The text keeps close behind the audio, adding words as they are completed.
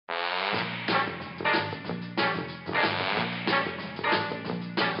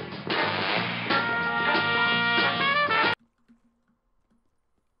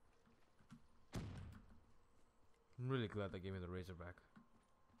they gave me the Razorback.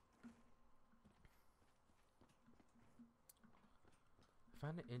 I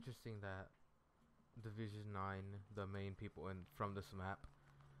find it interesting that Division 9, the main people from this map,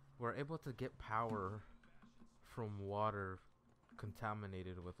 were able to get power from water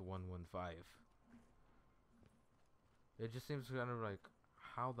contaminated with 115. It just seems kind of like,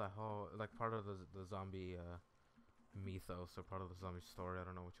 how the hell, like part of the zombie mythos, or part of the zombie story, I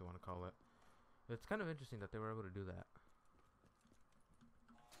don't know what you want to call it. It's kind of interesting that they were able to do that. I think that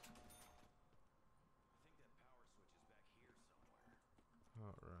power switch is back here somewhere.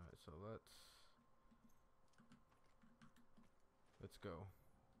 Alright, so let's go.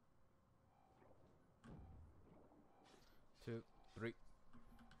 2, 3.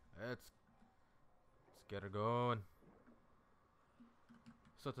 Let's get her going.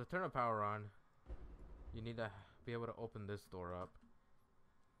 So to turn the power on, you need to be able to open this door up.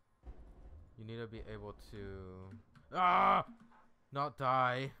 You need to be able to not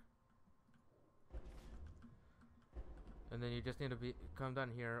die. And then you just need to come down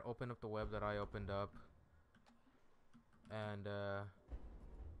here, open up the web that I opened up, and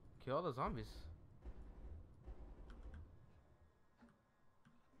kill all the zombies.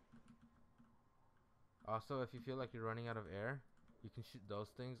 Also, if you feel like you're running out of air, you can shoot those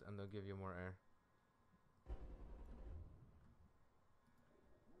things and they'll give you more air.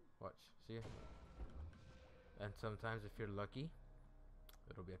 Watch, see? And sometimes if you're lucky,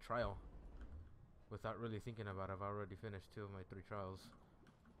 it'll be a trial. Without really thinking about it, I've already finished 2 of my 3 trials.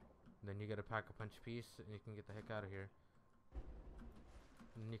 And then you get a pack-a-punch piece and you can get the heck out of here.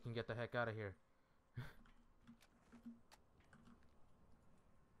 And you can get the heck out of here.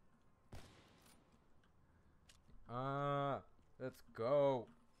 Let's go.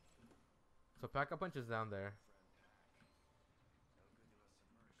 So pack-a-punch is down there.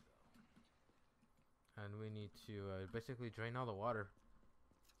 And we need to basically drain all the water.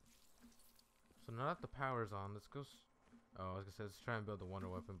 So now that the power's on, let's go. Oh, I was gonna say, let's try and build the wonder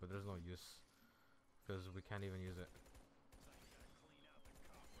weapon, but there's no use because we can't even use it.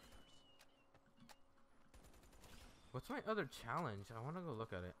 What's my other challenge? I want to go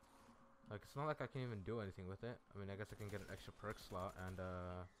look at it. Like, it's not like I can even do anything with it. I mean, I guess I can get an extra perk slot and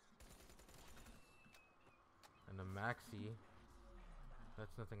a maxi.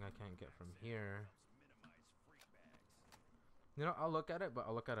 That's nothing I can't get from here. You know, I'll look at it, but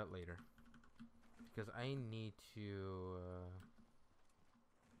I'll look at it later. Because I need to,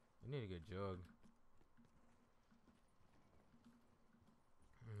 I need a good jug.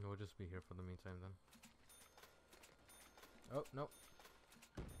 We'll just be here for the meantime then. Oh, no.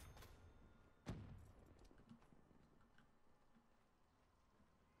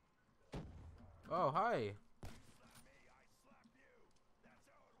 Oh, hi.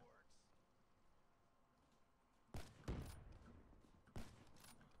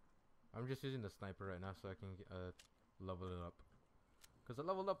 I'm just using the sniper right now so I can level it up. Because I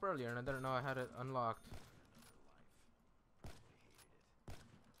leveled up earlier and I didn't know I had it unlocked.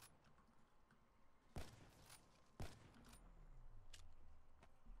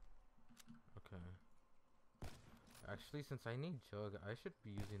 Okay. Actually, since I need Jug, I should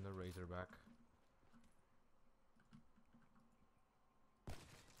be using the Razorback.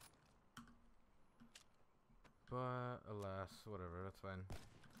 But, alas, whatever, that's fine.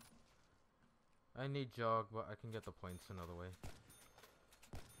 I need Jog, but I can get the points another way.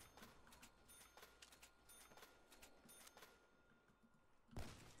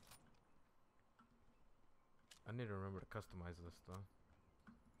 I need to remember to customize this though.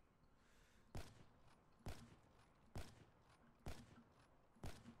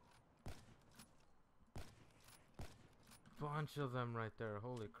 Bunch of them right there.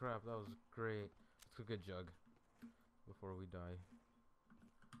 Holy crap, that was great. Let's go get Jug before we die.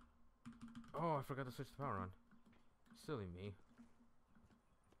 Oh, I forgot to switch the power on. Silly me.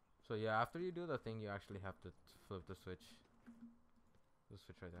 So yeah, after you do the thing, you actually have to flip the switch. The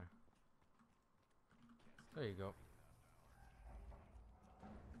switch right there. There you go.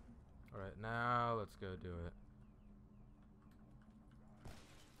 Alright, now let's go do it.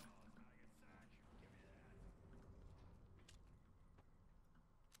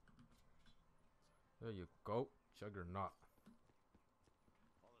 There you go. Juggernaut.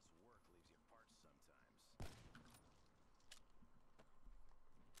 All this work leaves you parched sometimes.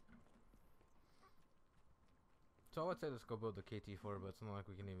 So I would say let's go build the KT4, but it's not like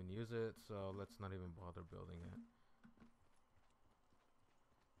we can even use it, so let's not even bother building it.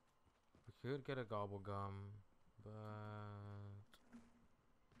 We could get a gobble gum, but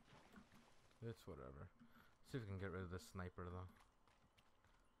it's whatever. See if we can get rid of this sniper though.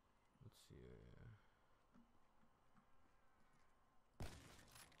 Let's see.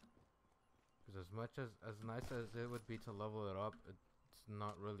 as much as nice as it would be to level it up, it's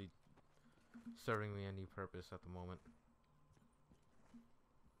not really serving me any purpose at the moment.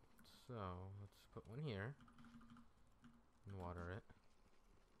 So let's put one here and water it.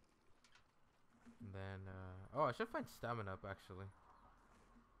 And then oh, I should find stamina up actually.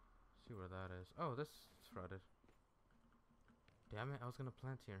 See where that is. Oh, this is flooded. Damn it, I was gonna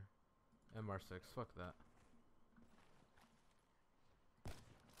plant here. MR6, fuck that.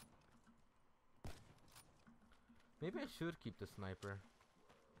 Maybe I should keep the sniper.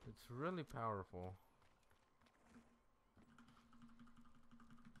 It's really powerful.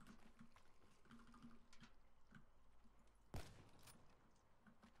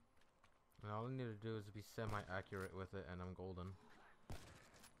 And all I need to do is be semi-accurate with it and I'm golden.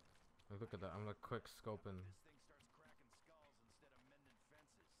 Like, look at that, I'm like quick scoping. This thing starts cracking skulls instead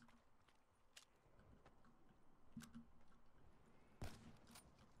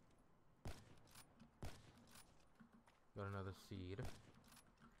of mending fences. Got another seed.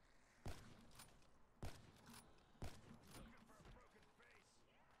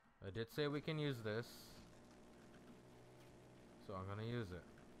 I did say we can use this, so I'm gonna use it.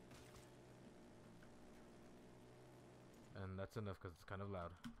 And that's enough because it's kind of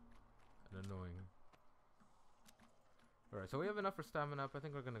loud and annoying. Alright, so we have enough for stamina up. I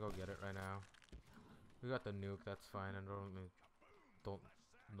think we're gonna go get it right now. We got the nuke, that's fine. I don't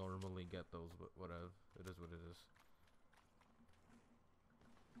normally get those, but whatever. It is what it is.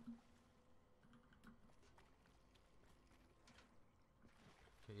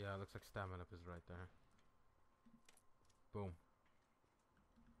 Okay, yeah, it looks like stamina up is right there. Boom.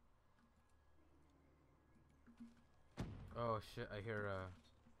 Oh shit, I hear a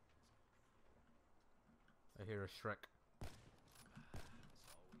Shrek.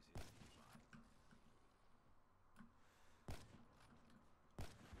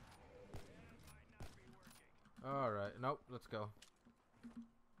 Alright, nope, let's go.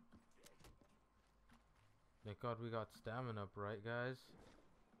 Thank God we got stamina up, right guys?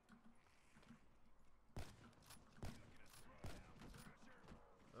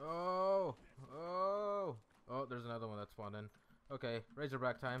 Oh! Oh! Oh, there's another one that spawned in. Okay,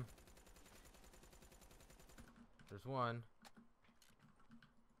 Razorback time. There's one.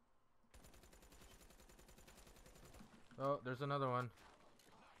 Oh, there's another one.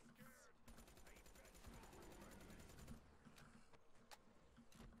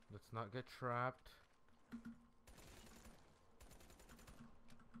 Let's not get trapped.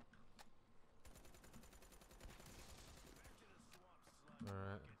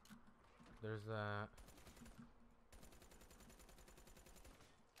 Alright. There's that.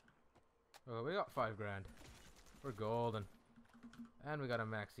 Oh, we got 5 grand. We're golden. And we got a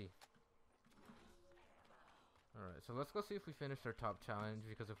maxi. Alright, so let's go see if we finished our top challenge,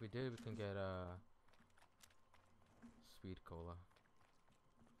 because if we did, we can get Speed Cola.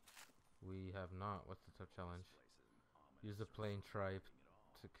 We have not. What's the top challenge? Use the plane tribe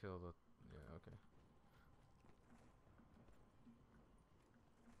to kill the... Yeah, okay.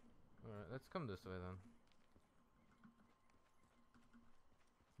 Alright, let's come this way then.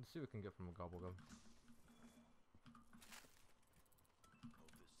 Let's see what we can get from a gobblegum. Hope this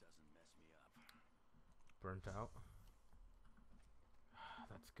doesn't mess me up. Burnt out.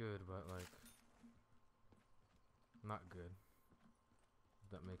 That's good, but like... not good.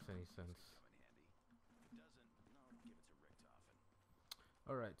 If that makes any sense.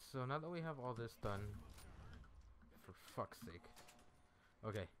 Alright, so now that we have all this done... For fuck's sake.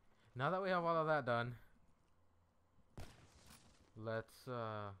 Okay. Now that we have all of that done... Let's,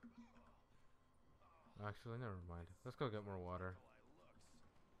 actually, never mind. Let's go get more water.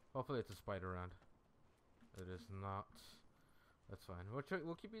 Hopefully it's a spider round. It is not. That's fine.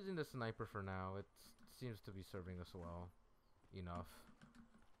 We'll keep using the sniper for now. It seems to be serving us well. Enough.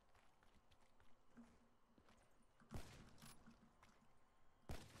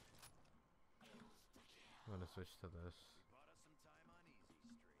 I'm gonna switch to this.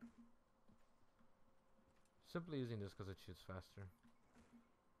 Simply using this because it shoots faster.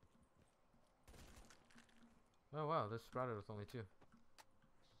 Oh wow, this sprouted with only 2.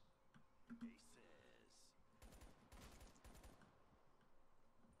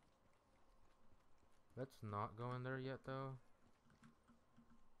 Let's not go in there yet though.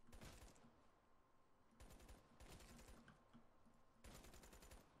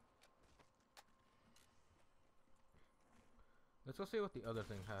 Let's go see what the other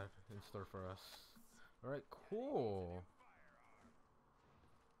thing had in store for us. Alright, cool.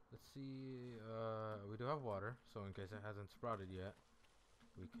 Let's see, we do have water, so in case it hasn't sprouted yet,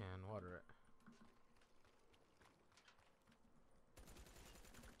 we can water it.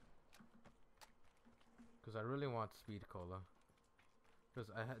 Because I really want speed cola. Because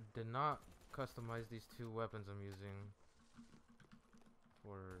I did not customize these two weapons I'm using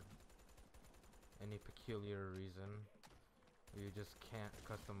for any peculiar reason. You just can't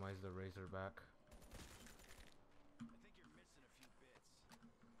customize the Razorback. I think you're missing a few bits.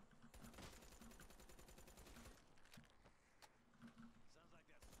 Sounds like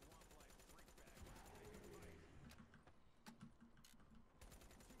that swamp life freak bag was taking a bite. You're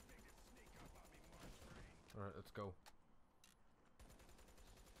too big to sneak up on me, Mark Train. Alright, let's go.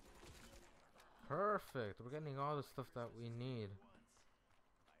 Perfect. We're getting all the stuff that we need.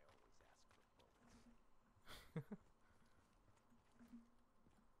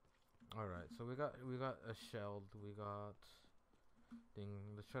 Alright, so we got a shelled, we got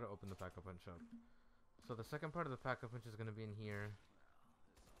thing. Let's try to open the pack a punch up. So the second part of the pack a punch is gonna be in here.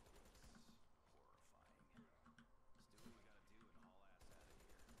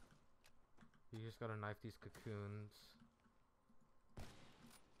 You just gotta knife these cocoons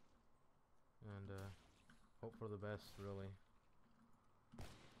and hope for the best, really.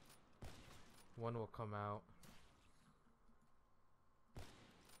 One will come out.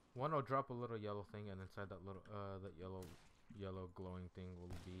 One will drop a little yellow thing, and inside that little that yellow glowing thing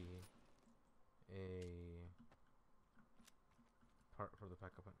will be a part for the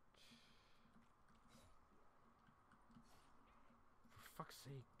pack a punch. For fuck's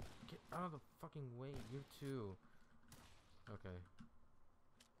sake, get out of the fucking way, you two. Okay.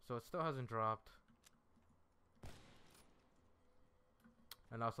 So it still hasn't dropped.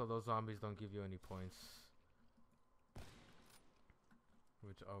 And also those zombies don't give you any points,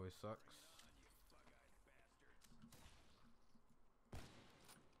 which always sucks.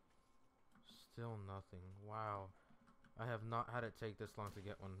 Still nothing. Wow. I have not had it take this long to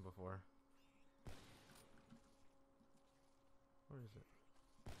get one before. Where is it?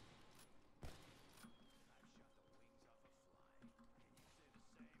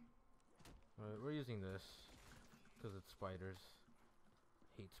 Alright, we're using this because it's spiders.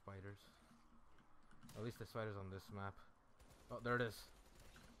 Hate spiders. At least the spiders on this map. Oh, there it is.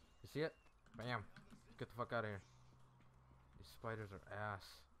 You see it? Bam. Get the fuck out of here. These spiders are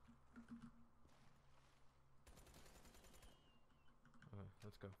ass. Okay,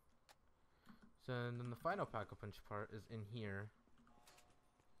 let's go. So and then the final pack-a-punch part is in here.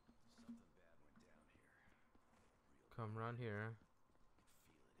 Come around here.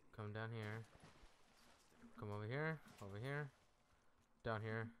 Come down here. Come over here. Over here. Down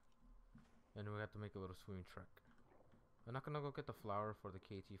here. And we have to make a little swimming trek. I'm not gonna go get the flower for the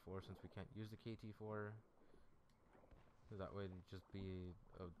KT4 since we can't use the KT4. That way it'd just be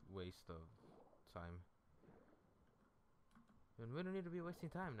a waste of time. And we don't need to be wasting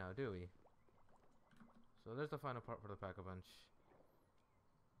time now, do we? So there's the final part for the pack-a-punch.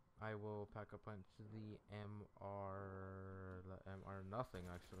 I will pack-a-punch the MR nothing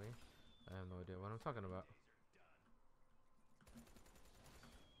actually. I have no idea what I'm talking about.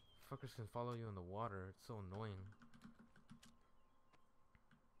 Fuckers can follow you in the water. It's so annoying.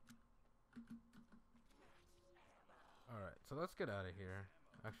 Alright, so let's get out of here.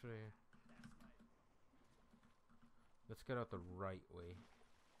 Actually, let's get out the right way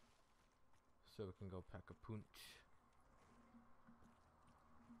so we can go pack a punch.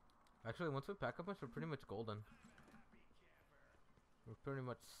 Actually, once we pack a punch, we're pretty much golden. We're pretty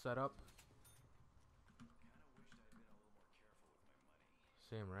much set up.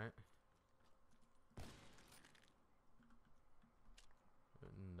 Same, right?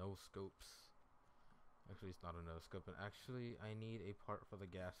 No scopes. Actually, it's not a no scope. And actually, I need a part for the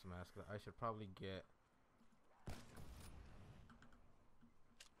gas mask that I should probably get.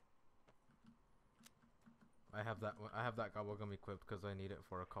 I have that. I have that gobblegum equipped because I need it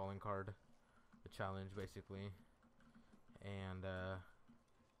for a calling card, a challenge basically, and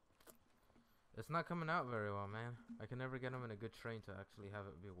it's not coming out very well, man. I can never get them in a good train to actually have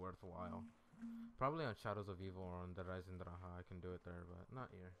it be worthwhile. Probably on Shadows of Evil or on the Rising Draha I can do it there, but not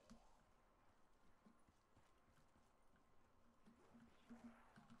here.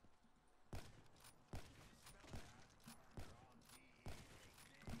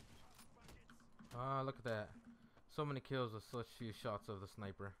 Ah, look at that. So many kills with such few shots of the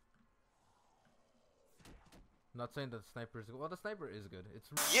sniper. Not saying that the sniper is good. Well, the sniper is good. It's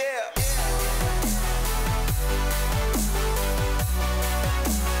yeah.